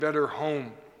better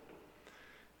home.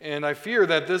 And I fear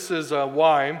that this is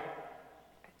why,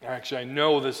 actually I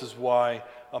know this is why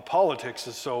politics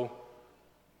is so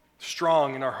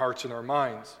strong in our hearts and our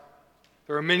minds.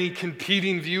 There are many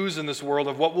competing views in this world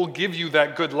of what will give you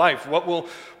that good life, what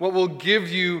will give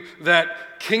you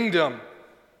that kingdom.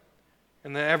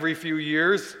 And then every few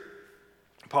years,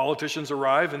 politicians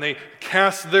arrive and they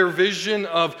cast their vision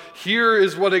of here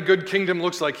is what a good kingdom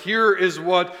looks like. Here is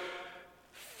what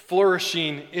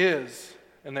flourishing is.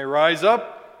 And they rise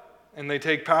up and they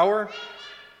take power.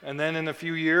 And then in a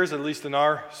few years, at least in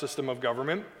our system of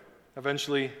government,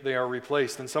 eventually they are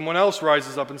replaced. And someone else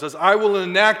rises up and says, I will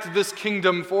enact this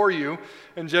kingdom for you.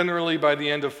 And generally by the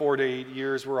end of 4 to 8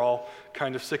 years, we're all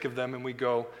kind of sick of them and we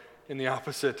go in the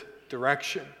opposite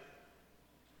direction.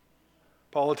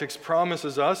 Politics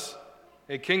promises us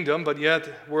a kingdom, but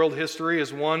yet world history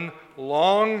is one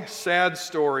long, sad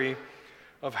story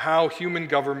of how human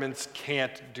governments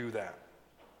can't do that.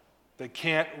 They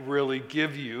can't really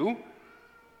give you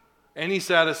any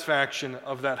satisfaction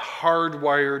of that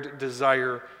hardwired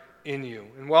desire in you.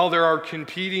 And while there are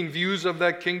competing views of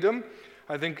that kingdom,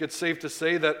 I think it's safe to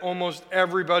say that almost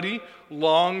everybody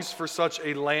longs for such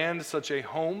a land, such a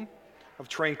home of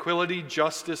tranquility,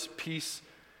 justice, peace,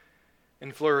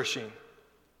 and flourishing.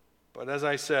 But as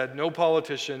I said, no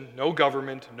politician, no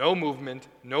government, no movement,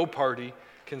 no party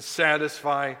can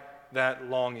satisfy that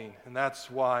longing. And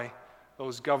that's why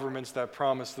those governments that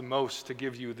promise the most to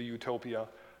give you the utopia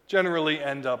generally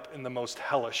end up in the most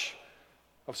hellish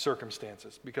of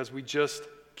circumstances, because we just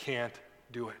can't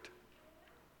do it.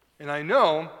 And I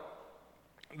know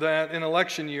that in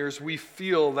election years we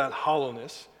feel that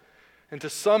hollowness, and to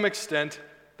some extent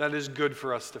that is good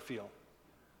for us to feel.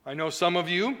 I know some of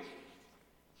you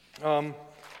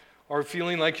are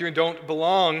feeling like you don't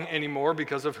belong anymore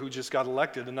because of who just got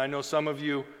elected, and I know some of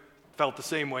you felt the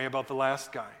same way about the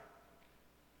last guy.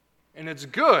 And it's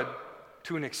good,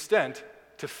 to an extent,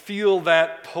 to feel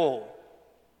that pull,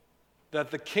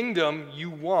 that the kingdom you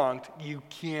want, you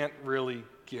can't really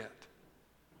get.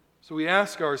 So we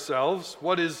ask ourselves,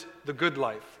 what is the good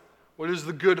life? What is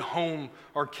the good home,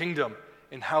 our kingdom,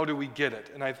 and how do we get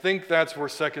it? And I think that's where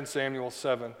 2 Samuel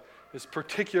 7 is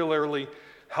particularly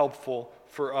helpful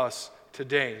for us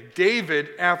today. David,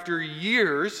 after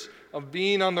years of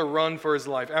being on the run for his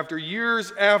life, after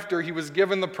years after he was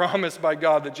given the promise by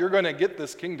God that you're going to get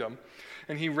this kingdom,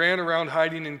 and he ran around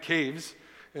hiding in caves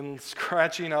and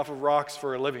scratching off of rocks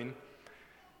for a living,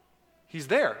 he's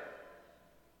there.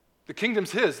 The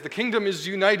kingdom's his. The kingdom is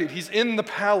united. He's in the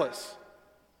palace.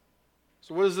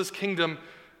 So what is this kingdom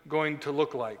going to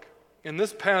look like? In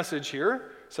this passage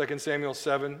here, 2 Samuel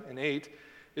 7 and 8,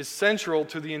 is central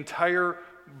to the entire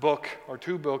book, or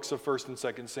 2 books of 1 and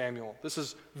 2 Samuel. This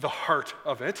is the heart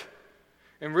of it.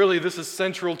 And really, this is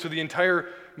central to the entire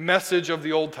message of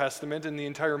the Old Testament and the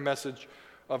entire message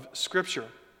of Scripture.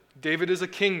 David is a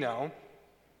king now,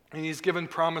 and he's given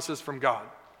promises from God.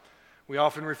 We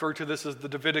often refer to this as the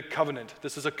Davidic covenant.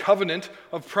 This is a covenant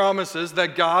of promises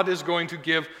that God is going to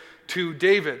give to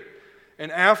David.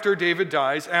 And after David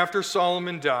dies, after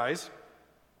Solomon dies,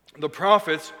 the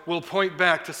prophets will point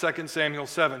back to 2 Samuel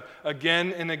 7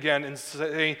 again and again and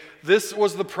say, this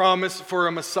was the promise for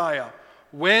a Messiah.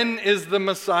 When is the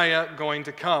Messiah going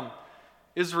to come?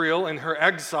 Israel, in her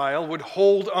exile, would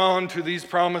hold on to these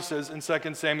promises in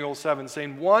 2 Samuel 7,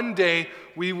 saying, one day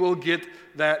we will get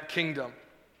that kingdom.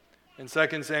 And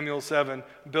 2 Samuel 7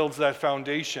 builds that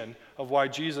foundation of why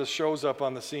Jesus shows up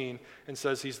on the scene and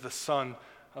says he's the son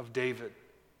of David.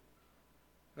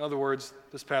 In other words,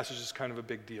 this passage is kind of a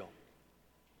big deal.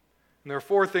 And there are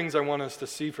 4 things I want us to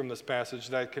see from this passage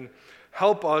that can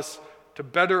help us to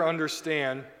better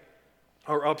understand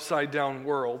our upside-down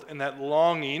world and that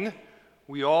longing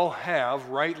we all have,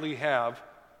 rightly have,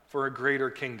 for a greater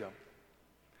kingdom.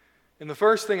 And the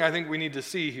first thing I think we need to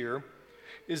see here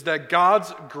is that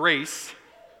God's grace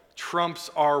trumps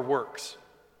our works.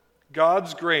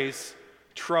 God's grace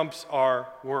trumps our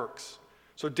works.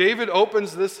 So David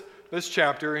opens this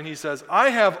chapter and he says, I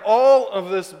have all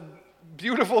of this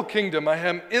beautiful kingdom. I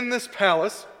am in this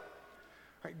palace.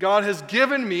 God has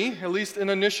given me, at least in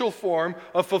initial form,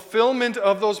 a fulfillment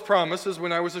of those promises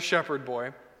when I was a shepherd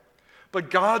boy. But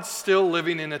God's still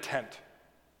living in a tent.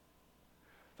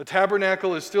 The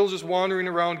tabernacle is still just wandering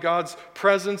around. God's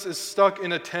presence is stuck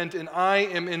in a tent, and I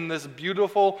am in this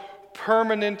beautiful,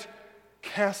 permanent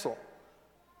castle.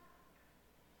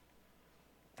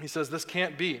 He says, this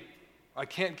can't be. I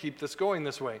can't keep this going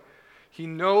this way. He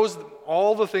knows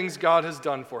all the things God has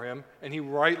done for him, and he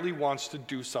rightly wants to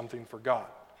do something for God.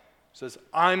 He says,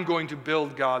 I'm going to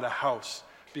build God a house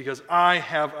because I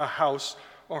have a house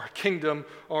or a kingdom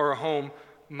or a home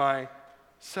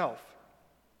myself.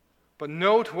 But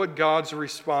note what God's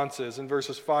response is in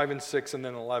verses 5 and 6 and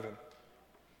then 11.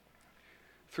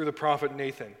 Through the prophet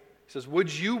Nathan, he says,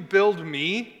 "Would you build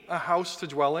me a house to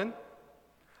dwell in?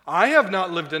 I have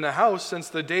not lived in a house since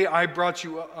the day I brought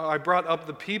up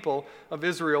the people of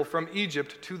Israel from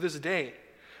Egypt to this day.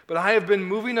 But I have been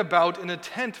moving about in a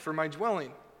tent for my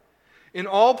dwelling. In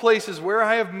all places where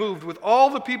I have moved with all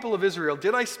the people of Israel,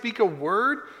 did I speak a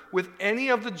word with any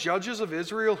of the judges of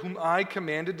Israel whom I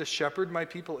commanded to shepherd my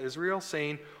people Israel,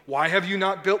 saying, 'Why have you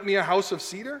not built me a house of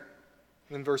cedar?'"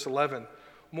 And then verse 11,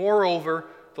 "Moreover,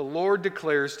 the Lord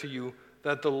declares to you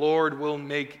that the Lord will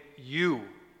make you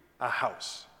a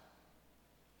house."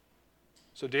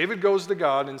 So David goes to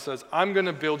God and says, "I'm going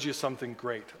to build you something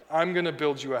great. I'm going to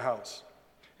build you a house."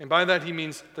 And by that he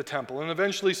means the temple. And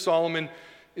eventually Solomon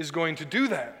is going to do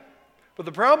that. But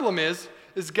the problem is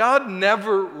God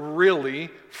never really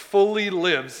fully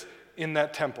lives in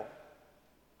that temple.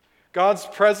 God's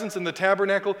presence in the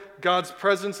tabernacle, God's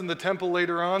presence in the temple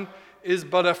later on, is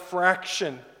but a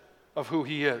fraction of who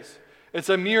he is. It's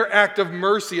a mere act of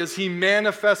mercy as he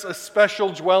manifests a special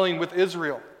dwelling with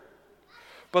Israel.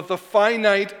 But the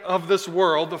finite of this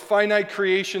world, the finite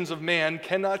creations of man,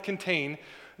 cannot contain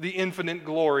the infinite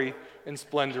glory and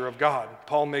splendor of God.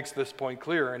 Paul makes this point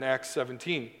clear in Acts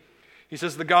 17. He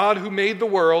says, "The God who made the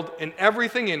world and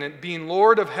everything in it, being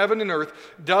Lord of heaven and earth,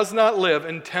 does not live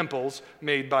in temples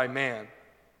made by man."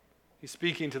 He's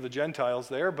speaking to the Gentiles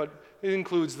there, but it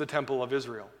includes the temple of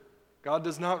Israel. God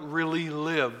does not really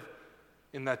live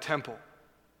in that temple.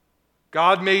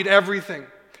 God made everything.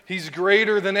 He's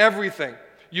greater than everything.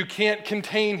 You can't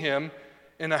contain him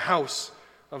in a house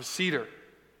of cedar.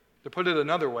 To put it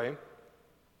another way,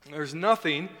 there's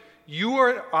nothing you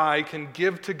or I can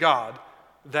give to God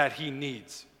that he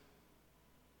needs.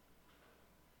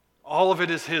 All of it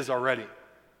is his already.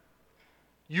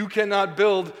 You cannot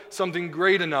build something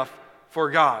great enough for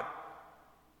God.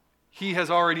 He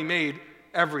has already made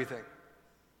everything.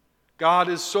 God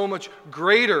is so much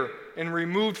greater and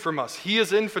removed from us. He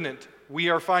is infinite. We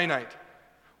are finite.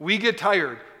 We get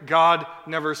tired. God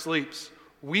never sleeps.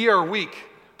 We are weak,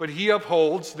 but he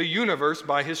upholds the universe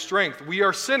by his strength. We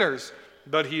are sinners,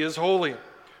 but he is holy.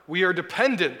 We are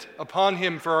dependent upon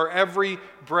him for our every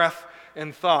breath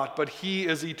and thought, but he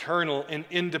is eternal and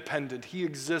independent. He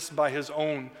exists by his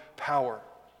own power.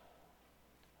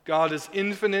 God is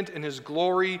infinite in his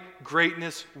glory,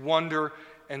 greatness, wonder,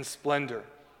 and splendor.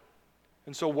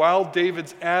 And so while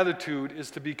David's attitude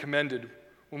is to be commended,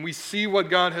 when we see what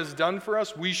God has done for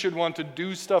us, we should want to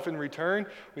do stuff in return.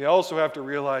 We also have to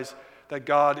realize that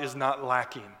God is not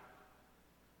lacking.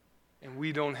 And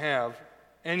we don't have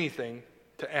anything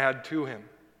to add to him.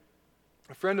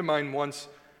 A friend of mine once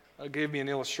gave me an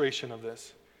illustration of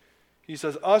this. He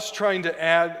says, us trying to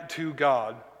add to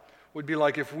God would be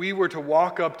like if we were to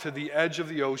walk up to the edge of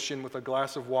the ocean with a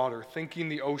glass of water, thinking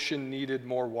the ocean needed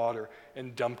more water,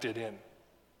 and dumped it in.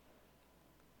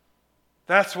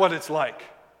 That's what it's like.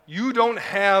 You don't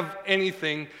have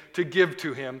anything to give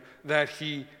to him that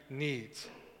he needs.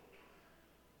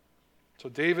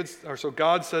 So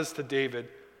God says to David,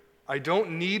 "I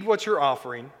don't need what you're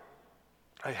offering.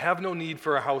 I have no need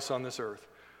for a house on this earth,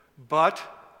 but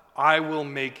I will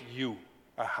make you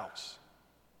a house."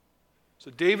 So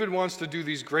David wants to do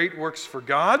these great works for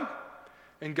God,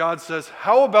 and God says,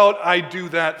 "How about I do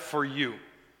that for you?"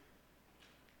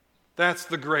 That's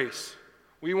the grace.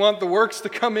 We want the works to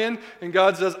come in, and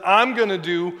God says, "I'm going to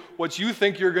do what you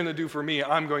think you're going to do for me,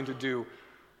 I'm going to do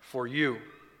for you."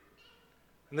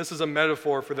 And this is a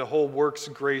metaphor for the whole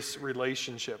works-grace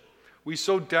relationship. We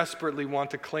so desperately want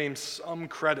to claim some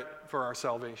credit for our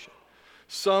salvation,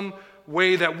 some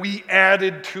way that we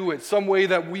added to it, some way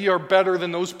that we are better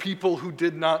than those people who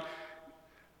did not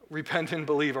repent and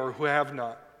believe or who have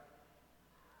not.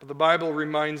 But the Bible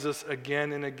reminds us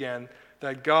again and again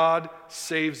that God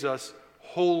saves us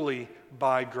wholly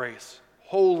by grace,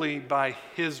 wholly by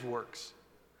his works,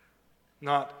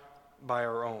 not by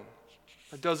our own.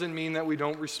 That doesn't mean that we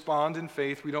don't respond in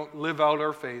faith, we don't live out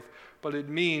our faith, but it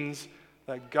means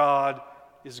that God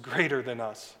is greater than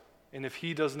us. And if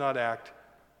he does not act,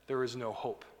 there is no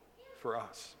hope for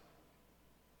us.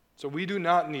 So we do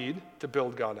not need to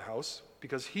build God a house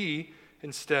because he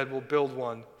instead will build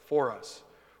one for us.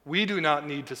 We do not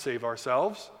need to save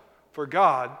ourselves, for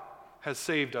God has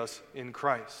saved us in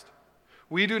Christ.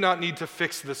 We do not need to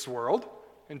fix this world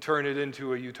and turn it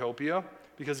into a utopia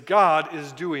because God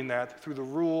is doing that through the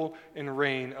rule and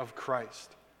reign of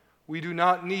Christ. We do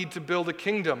not need to build a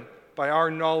kingdom by our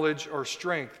knowledge or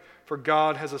strength, for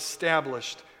God has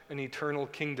established an eternal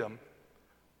kingdom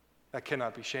that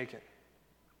cannot be shaken.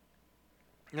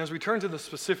 And as we turn to the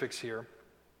specifics here,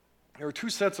 there are two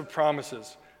sets of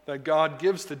promises that God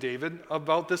gives to David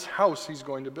about this house he's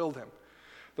going to build him.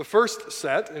 The first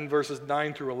set, in verses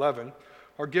 9 through 11,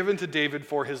 are given to David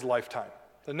for his lifetime.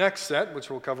 The next set, which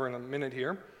we'll cover in a minute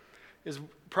here, is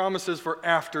promises for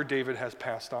after David has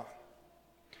passed on.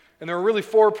 And there are really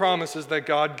four promises that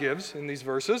God gives in these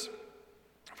verses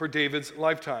for David's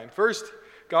lifetime. First,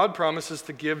 God promises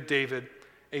to give David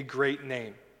a great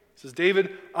name. He says,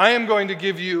 David, I am going to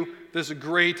give you this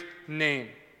great name.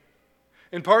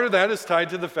 And part of that is tied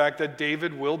to the fact that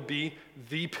David will be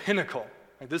the pinnacle.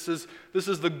 This is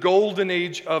the golden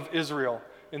age of Israel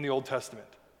in the Old Testament.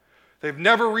 They've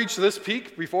never reached this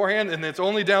peak beforehand, and it's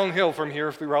only downhill from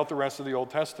here throughout the rest of the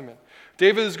Old Testament.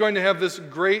 David is going to have this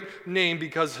great name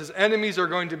because his enemies are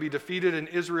going to be defeated and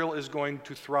Israel is going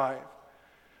to thrive.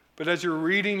 But as you're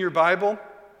reading your Bible,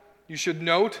 you should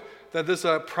note that this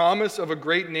promise of a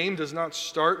great name does not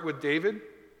start with David,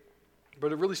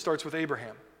 but it really starts with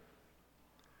Abraham.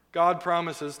 God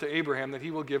promises to Abraham that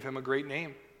he will give him a great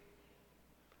name.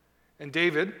 And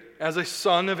David, as a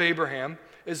son of Abraham,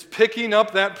 is picking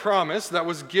up that promise that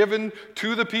was given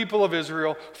to the people of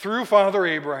Israel through Father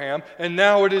Abraham, and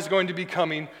now it is going to be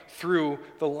coming through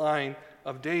the line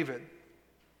of David.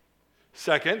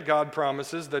 Second, God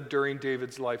promises that during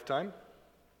David's lifetime,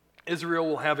 Israel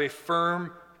will have a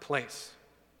firm place.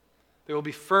 They will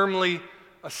be firmly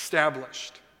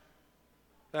established.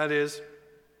 That is,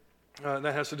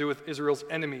 that has to do with Israel's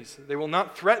enemies. They will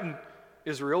not threaten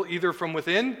Israel either from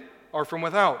within or from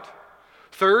without.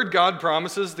 Third, God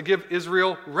promises to give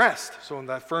Israel rest. So in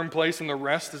that firm place and the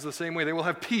rest is the same way. They will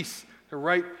have peace. They're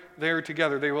right there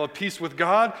together. They will have peace with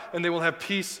God, and they will have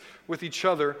peace with each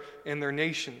other and their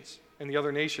nations and the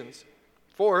other nations.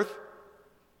 Fourth,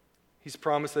 he's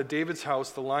promised that David's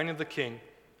house, the line of the king,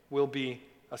 will be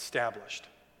established.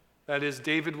 That is,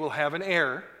 David will have an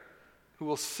heir who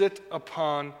will sit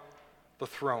upon the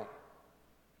throne,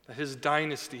 that his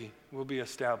dynasty will be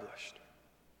established.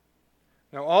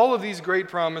 Now, all of these great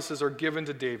promises are given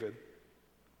to David,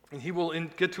 and he will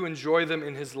get to enjoy them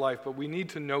in his life. But we need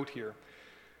to note here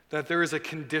that there is a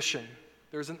condition.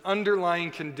 There's an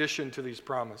underlying condition to these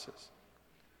promises.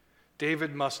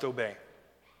 David must obey.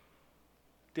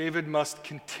 David must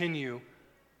continue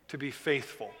to be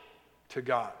faithful to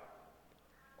God.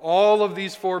 All of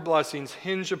these four blessings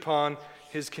hinge upon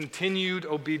his continued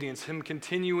obedience, him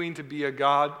continuing to be a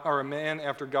God or a man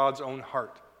after God's own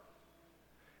heart.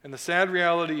 And the sad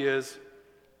reality is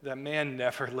that man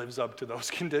never lives up to those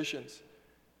conditions.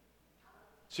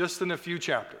 Just in a few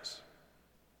chapters,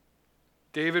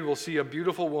 David will see a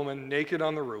beautiful woman naked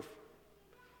on the roof,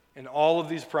 and all of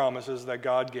these promises that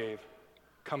God gave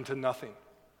come to nothing.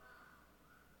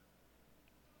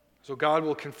 So God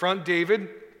will confront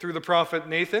David through the prophet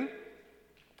Nathan,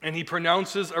 and he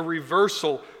pronounces a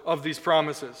reversal of these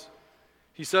promises.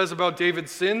 He says about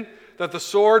David's sin that the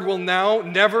sword will now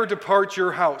never depart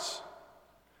your house.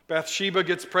 Bathsheba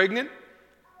gets pregnant,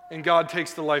 and God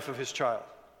takes the life of his child.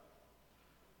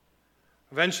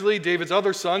 Eventually, David's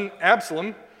other son,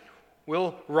 Absalom,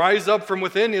 will rise up from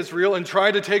within Israel and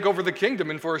try to take over the kingdom,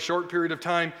 and for a short period of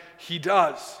time, he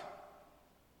does.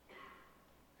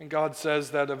 And God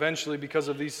says that eventually, because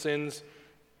of these sins,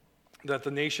 that the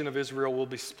nation of Israel will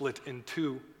be split in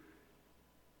two.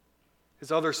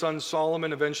 His other son,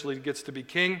 Solomon, eventually gets to be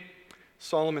king.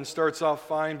 Solomon starts off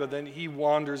fine, but then he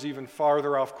wanders even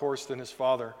farther off course than his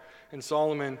father. And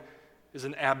Solomon is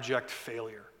an abject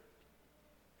failure.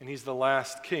 And he's the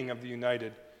last king of the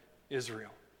united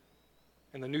Israel.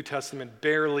 And the New Testament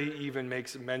barely even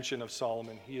makes mention of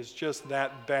Solomon. He is just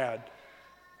that bad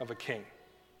of a king.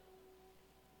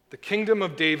 The kingdom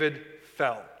of David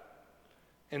fell.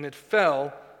 And it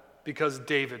fell because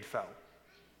David fell.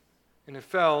 And it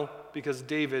fell because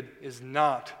David is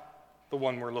not the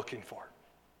one we're looking for.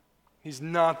 He's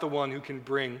not the one who can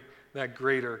bring that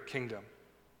greater kingdom.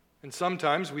 And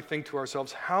sometimes we think to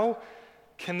ourselves, how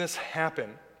can this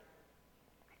happen?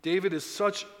 David is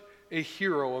such a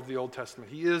hero of the Old Testament.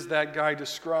 He is that guy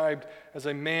described as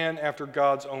a man after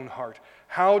God's own heart.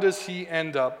 How does he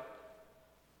end up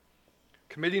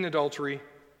committing adultery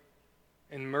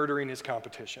and murdering his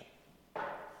competition?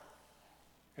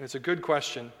 And it's a good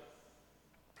question.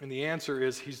 And the answer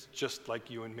is he's just like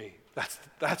you and me.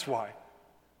 That's why.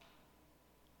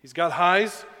 He's got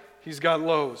highs, he's got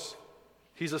lows.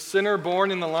 He's a sinner born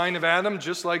in the line of Adam,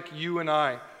 just like you and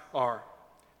I are.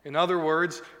 In other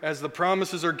words, as the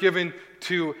promises are given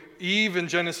to Eve in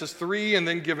Genesis 3, and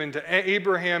then given to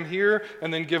Abraham here,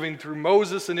 and then given through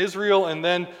Moses and Israel, and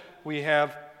then we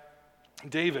have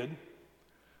David,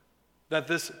 that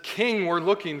this king we're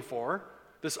looking for,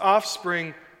 this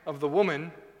offspring of the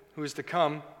woman, who is to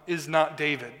come, is not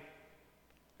David.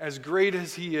 As great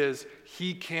as he is,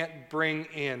 he can't bring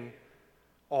in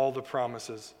all the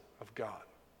promises of God.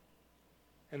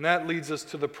 And that leads us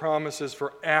to the promises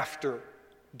for after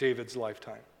David's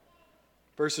lifetime.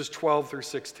 Verses 12 through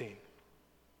 16.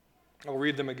 I'll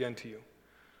read them again to you.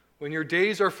 When your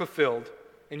days are fulfilled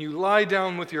and you lie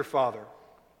down with your father,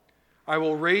 I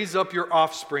will raise up your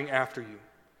offspring after you,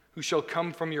 who shall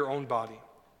come from your own body,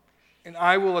 and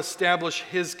I will establish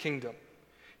his kingdom.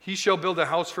 He shall build a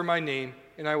house for my name,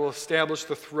 and I will establish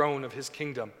the throne of his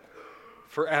kingdom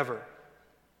forever.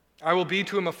 I will be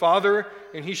to him a father,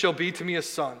 and he shall be to me a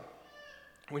son.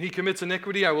 When he commits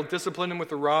iniquity, I will discipline him with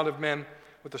the rod of men,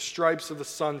 with the stripes of the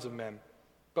sons of men.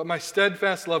 But my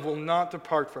steadfast love will not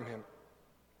depart from him,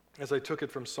 as I took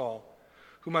it from Saul,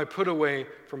 whom I put away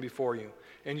from before you.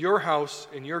 And your house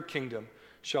and your kingdom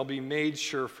shall be made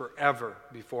sure forever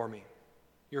before me.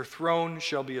 Your throne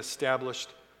shall be established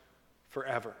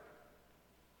forever.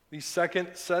 These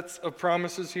second sets of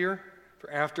promises here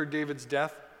for after David's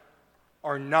death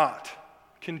are not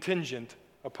contingent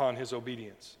upon his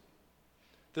obedience.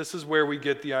 This is where we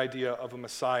get the idea of a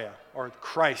Messiah, or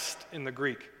Christ in the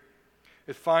Greek.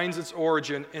 It finds its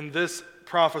origin in this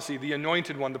prophecy, the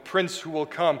anointed one, the prince who will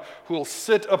come, who will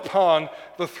sit upon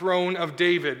the throne of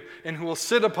David, and who will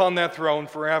sit upon that throne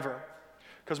forever.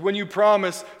 Because when you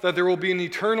promise that there will be an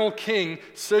eternal king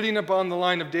sitting upon the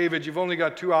line of David, you've only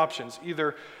got two options.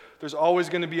 Either there's always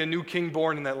going to be a new king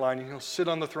born in that line, and he'll sit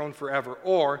on the throne forever,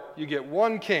 or you get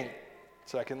one king.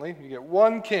 Secondly, you get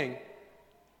one king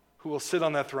who will sit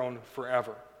on that throne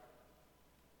forever.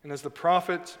 And as the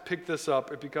prophets pick this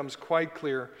up, it becomes quite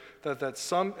clear that at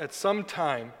some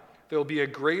time there will be a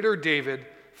greater David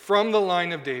from the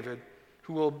line of David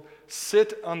who will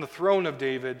sit on the throne of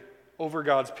David over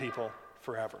God's people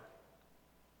forever.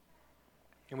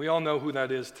 And we all know who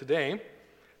that is today.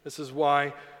 This is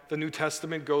why the New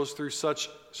Testament goes through such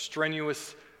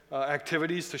strenuous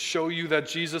activities to show you that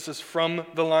Jesus is from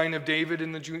the line of David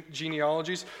in the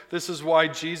genealogies. This is why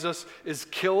Jesus is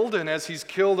killed, and as he's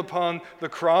killed upon the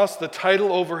cross, the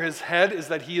title over his head is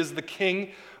that he is the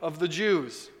King of the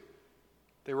Jews.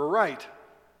 They were right.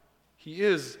 He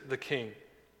is the King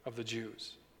of the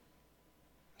Jews.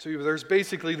 So there's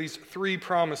basically these three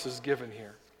promises given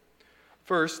here.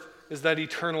 First is that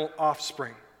eternal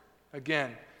offspring.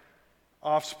 Again,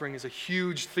 offspring is a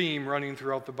huge theme running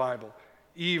throughout the Bible.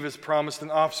 Eve is promised an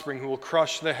offspring who will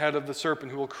crush the head of the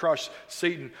serpent, who will crush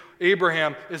Satan.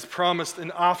 Abraham is promised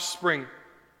an offspring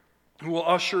who will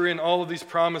usher in all of these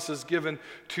promises given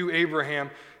to Abraham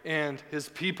and his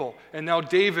people. And now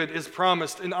David is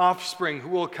promised an offspring who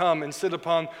will come and sit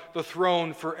upon the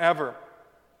throne forever.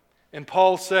 And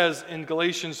Paul says in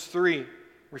Galatians 3,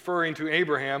 referring to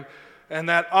Abraham, and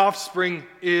that offspring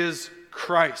is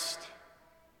Christ.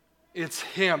 It's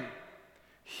him.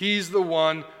 He's the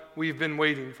one we've been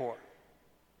waiting for.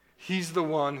 He's the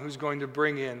one who's going to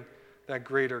bring in that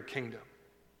greater kingdom.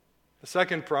 The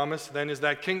second promise then is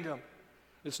that kingdom.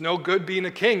 It's no good being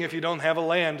a king if you don't have a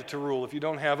land to rule, if you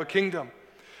don't have a kingdom.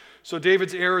 So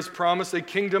David's heirs promise a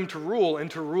kingdom to rule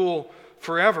and to rule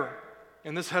forever.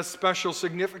 And this has special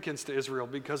significance to Israel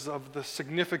because of the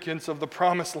significance of the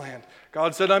promised land.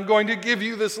 God said, I'm going to give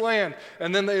you this land.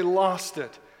 And then they lost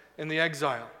it in the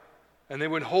exile. And they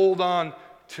would hold on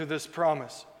to this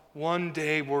promise. One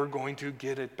day we're going to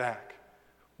get it back.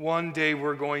 One day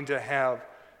we're going to have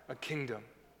a kingdom.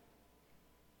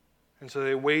 And so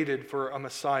they waited for a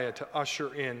Messiah to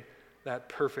usher in that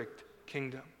perfect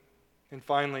kingdom. And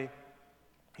finally,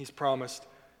 he's promised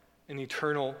an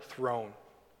eternal throne.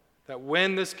 That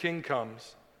when this king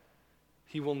comes,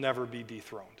 he will never be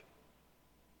dethroned.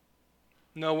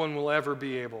 No one will ever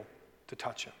be able to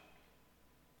touch him.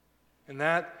 And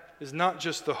that is not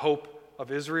just the hope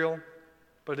of Israel,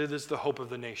 but it is the hope of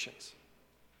the nations.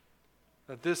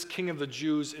 That this King of the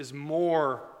Jews is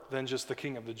more than just the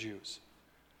King of the Jews,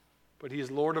 but he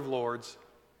is Lord of lords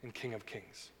and King of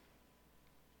kings.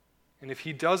 And if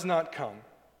he does not come,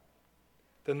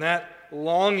 then that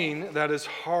longing that is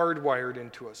hardwired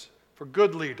into us for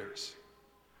good leaders,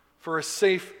 for a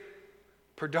safe,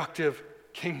 productive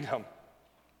kingdom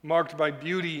marked by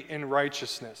beauty and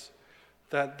righteousness,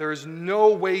 that there's no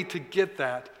way to get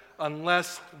that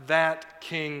unless that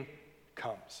king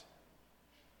comes.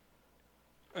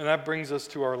 And that brings us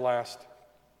to our last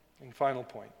and final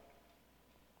point.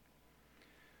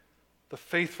 The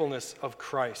faithfulness of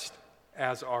Christ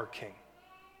as our king.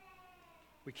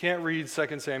 We can't read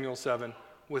 2 Samuel 7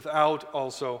 without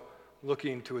also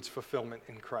looking to its fulfillment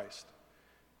in Christ.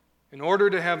 In order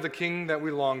to have the king that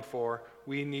we long for,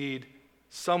 we need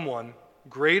someone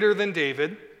greater than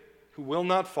David, who will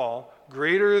not fall,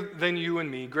 greater than you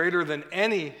and me, greater than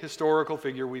any historical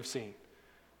figure we've seen.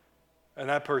 And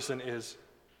that person is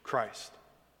Christ.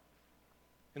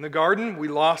 In the garden, we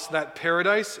lost that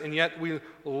paradise, and yet we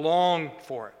long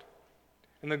for it.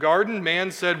 In the garden, man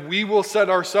said, we will set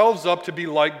ourselves up to be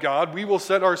like God. We will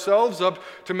set ourselves up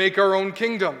to make our own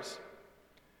kingdoms.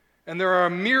 And there are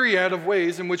a myriad of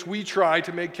ways in which we try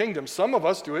to make kingdoms. Some of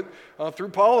us do it through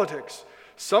politics.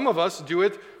 Some of us do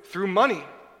it through money.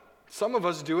 Some of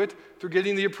us do it through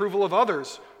getting the approval of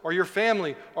others, or your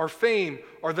family, or fame,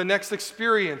 or the next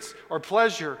experience, or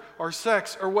pleasure, or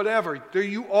sex, or whatever.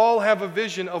 You all have a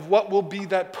vision of what will be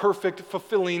that perfect,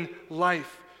 fulfilling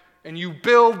life. And you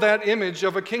build that image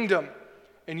of a kingdom,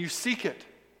 and you seek it.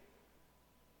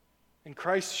 And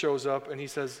Christ shows up, and he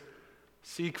says,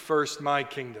 seek first my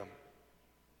kingdom,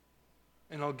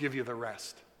 and I'll give you the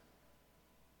rest.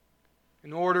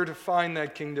 In order to find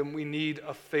that kingdom, we need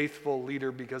a faithful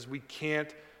leader because we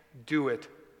can't do it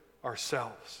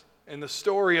ourselves. And the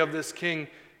story of this king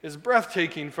is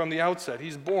breathtaking from the outset.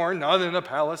 He's born not in a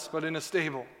palace, but in a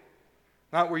stable.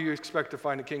 Not where you expect to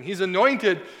find a king. He's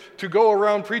anointed to go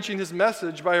around preaching his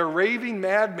message by a raving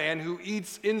madman who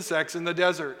eats insects in the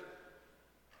desert.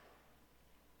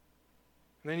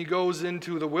 And then he goes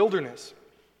into the wilderness,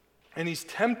 and he's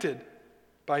tempted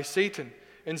by Satan.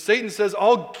 And Satan says,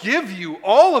 I'll give you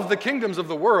all of the kingdoms of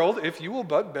the world if you will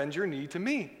but bend your knee to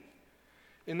me.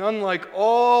 And unlike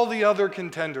all the other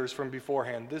contenders from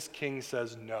beforehand, this king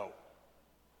says no.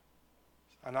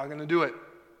 I'm not going to do it.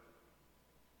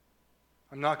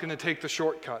 I'm not going to take the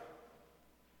shortcut.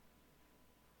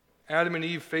 Adam and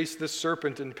Eve faced this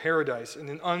serpent in paradise in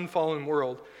an unfallen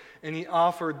world, and he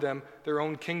offered them their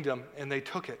own kingdom, and they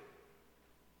took it.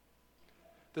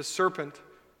 The serpent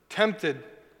tempted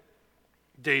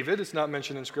David. It's not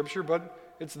mentioned in Scripture, but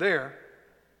it's there.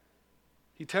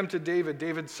 He tempted David.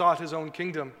 David sought his own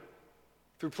kingdom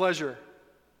through pleasure,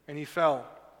 and he fell.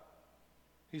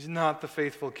 He's not the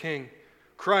faithful king.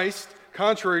 Christ,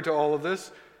 contrary to all of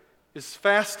this, is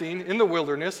fasting in the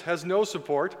wilderness, has no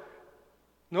support,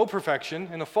 no perfection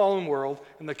in a fallen world,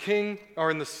 and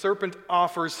the serpent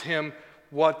offers him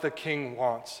what the king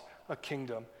wants, a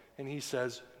kingdom. And he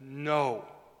says, no.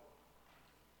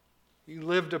 He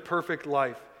lived a perfect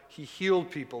life. He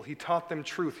healed people. He taught them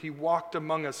truth. He walked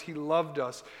among us. He loved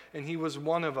us. And he was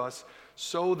one of us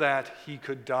so that he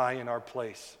could die in our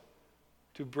place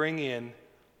to bring in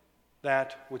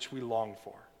that which we long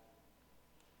for.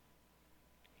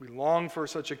 We long for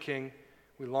such a king.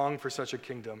 We long for such a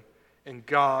kingdom. And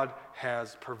God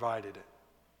has provided it.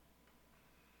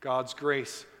 God's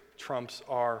grace trumps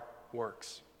our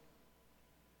works.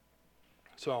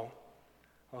 So,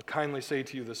 I'll kindly say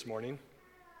to you this morning,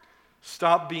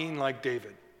 stop being like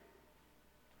David.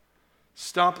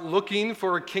 Stop looking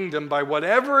for a kingdom by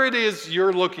whatever it is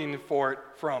you're looking for it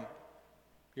from.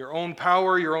 Your own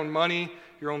power, your own money,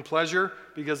 your own pleasure,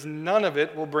 because none of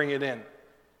it will bring it in.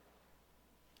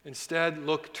 Instead,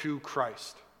 look to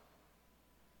Christ.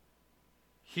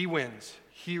 He wins.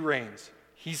 He reigns.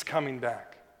 He's coming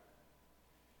back.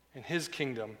 And his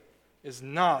kingdom is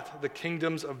not the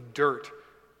kingdoms of dirt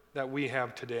that we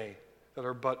have today, that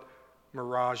are but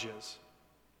mirages.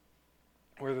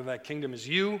 Whether that kingdom is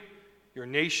you, your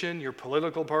nation, your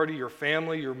political party, your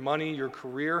family, your money, your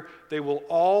career, they will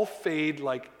all fade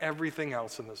like everything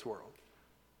else in this world.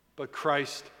 But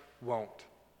Christ won't.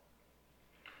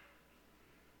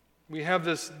 We have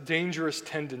this dangerous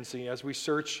tendency as we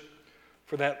search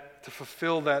for that, to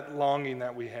fulfill that longing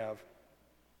that we have,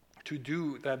 to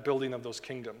do that building of those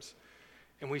kingdoms.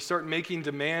 And we start making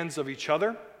demands of each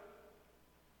other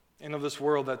and of this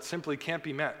world that simply can't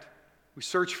be met. We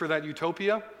search for that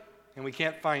utopia, and we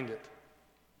can't find it.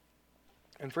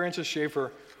 And Francis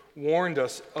Schaeffer warned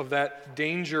us of that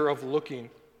danger of looking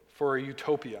for a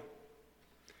utopia.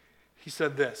 He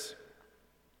said this: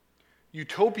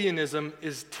 utopianism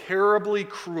is terribly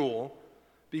cruel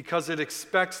because it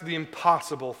expects the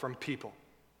impossible from people.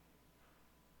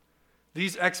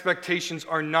 These expectations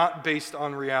are not based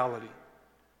on reality.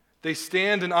 They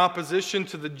stand in opposition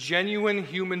to the genuine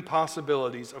human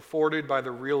possibilities afforded by the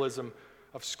realism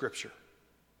of Scripture.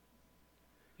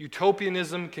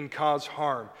 Utopianism can cause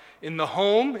harm. In the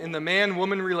home, in the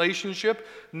man-woman relationship,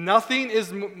 nothing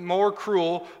is more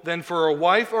cruel than for a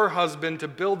wife or husband to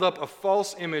build up a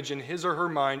false image in his or her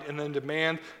mind and then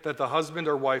demand that the husband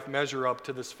or wife measure up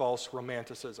to this false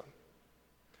romanticism.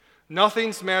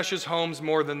 Nothing smashes homes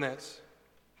more than this.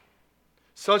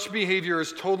 Such behavior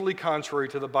is totally contrary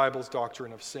to the Bible's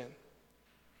doctrine of sin.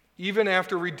 Even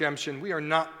after redemption, we are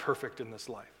not perfect in this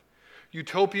life.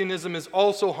 Utopianism is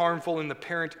also harmful in the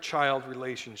parent-child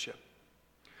relationship.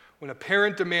 When a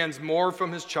parent demands more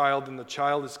from his child than the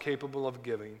child is capable of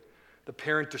giving, the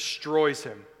parent destroys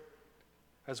him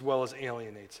as well as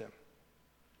alienates him.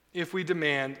 If we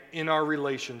demand in our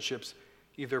relationships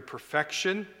either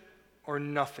perfection or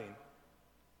nothing,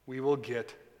 we will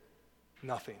get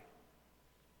nothing.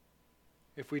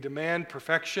 If we demand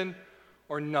perfection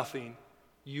or nothing,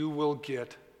 you will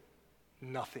get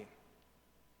nothing.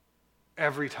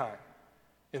 Every time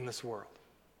in this world.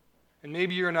 And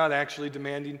maybe you're not actually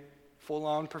demanding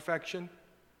full-on perfection,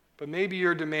 but maybe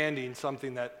you're demanding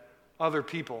something that other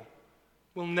people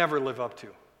will never live up to,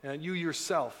 and that you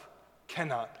yourself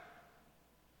cannot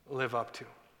live up to.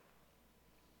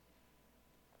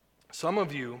 Some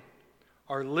of you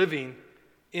are living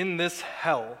in this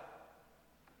hell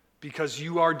because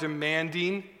you are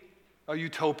demanding a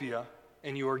utopia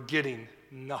and you are getting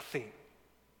nothing.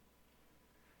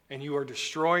 And you are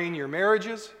destroying your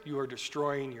marriages, you are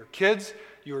destroying your kids,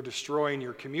 you are destroying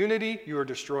your community, you are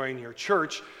destroying your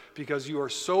church because you are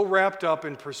so wrapped up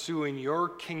in pursuing your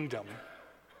kingdom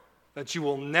that you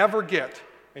will never get,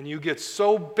 and you get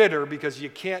so bitter because you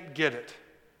can't get it,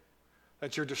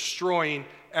 that you're destroying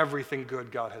everything good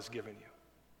God has given you.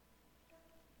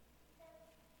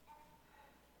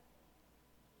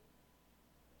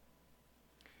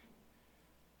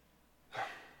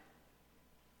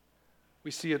 We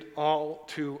see it all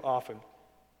too often.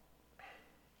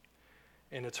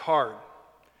 And it's hard,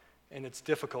 and it's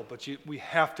difficult, but we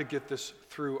have to get this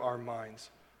through our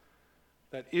minds.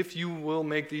 That if you will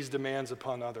make these demands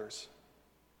upon others,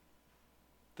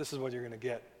 this is what you're going to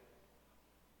get.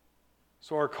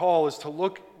 So our call is to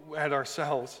look at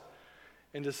ourselves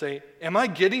and to say, am I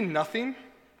getting nothing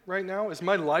right now? Is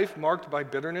my life marked by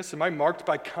bitterness? Am I marked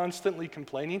by constantly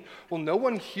complaining? Will no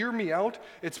one hear me out?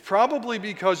 It's probably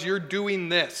because you're doing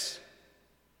this.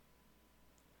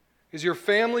 Is your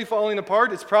family falling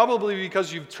apart? It's probably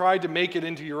because you've tried to make it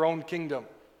into your own kingdom.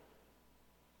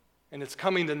 And it's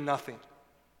coming to nothing.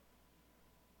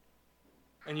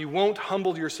 And you won't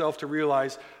humble yourself to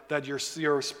realize that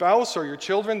your spouse or your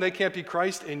children, they can't be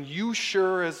Christ, and you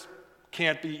sure as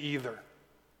can't be either.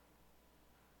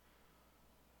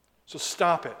 So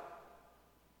stop it.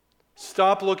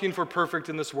 Stop looking for perfect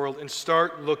in this world and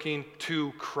start looking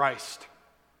to Christ.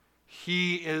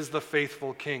 He is the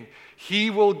faithful King.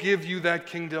 He will give you that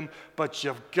kingdom, but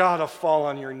you've got to fall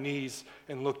on your knees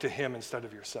and look to Him instead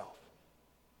of yourself.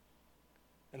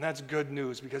 And that's good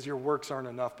news because your works aren't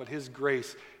enough, but His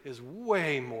grace is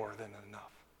way more than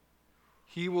enough.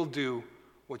 He will do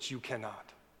what you cannot.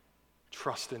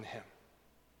 Trust in Him.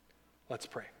 Let's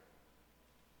pray.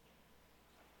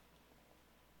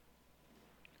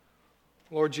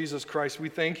 Lord Jesus Christ, we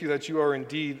thank you that you are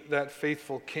indeed that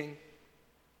faithful King.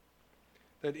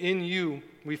 That in you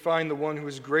we find the one who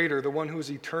is greater, the one who is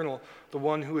eternal, the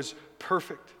one who is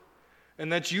perfect.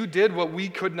 And that you did what we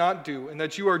could not do, and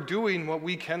that you are doing what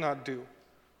we cannot do.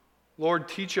 Lord,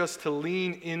 teach us to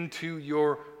lean into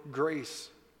your grace,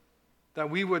 that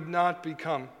we would not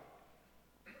become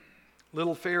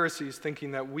little Pharisees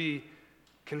thinking that we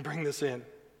can bring this in.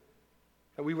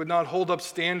 That we would not hold up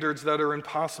standards that are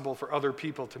impossible for other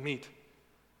people to meet,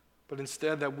 but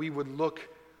instead that we would look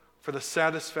for the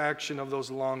satisfaction of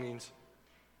those longings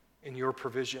in your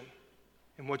provision,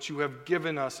 in what you have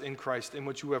given us in Christ, in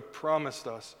what you have promised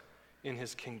us in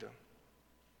His kingdom.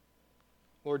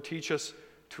 Lord, teach us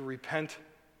to repent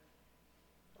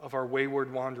of our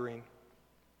wayward wandering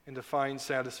and to find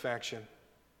satisfaction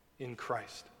in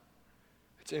Christ.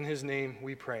 It's in His name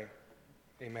we pray.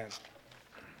 Amen.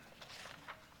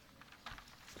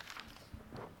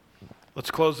 Let's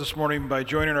close this morning by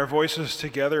joining our voices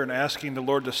together and asking the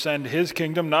Lord to send His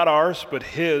kingdom, not ours, but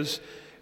His,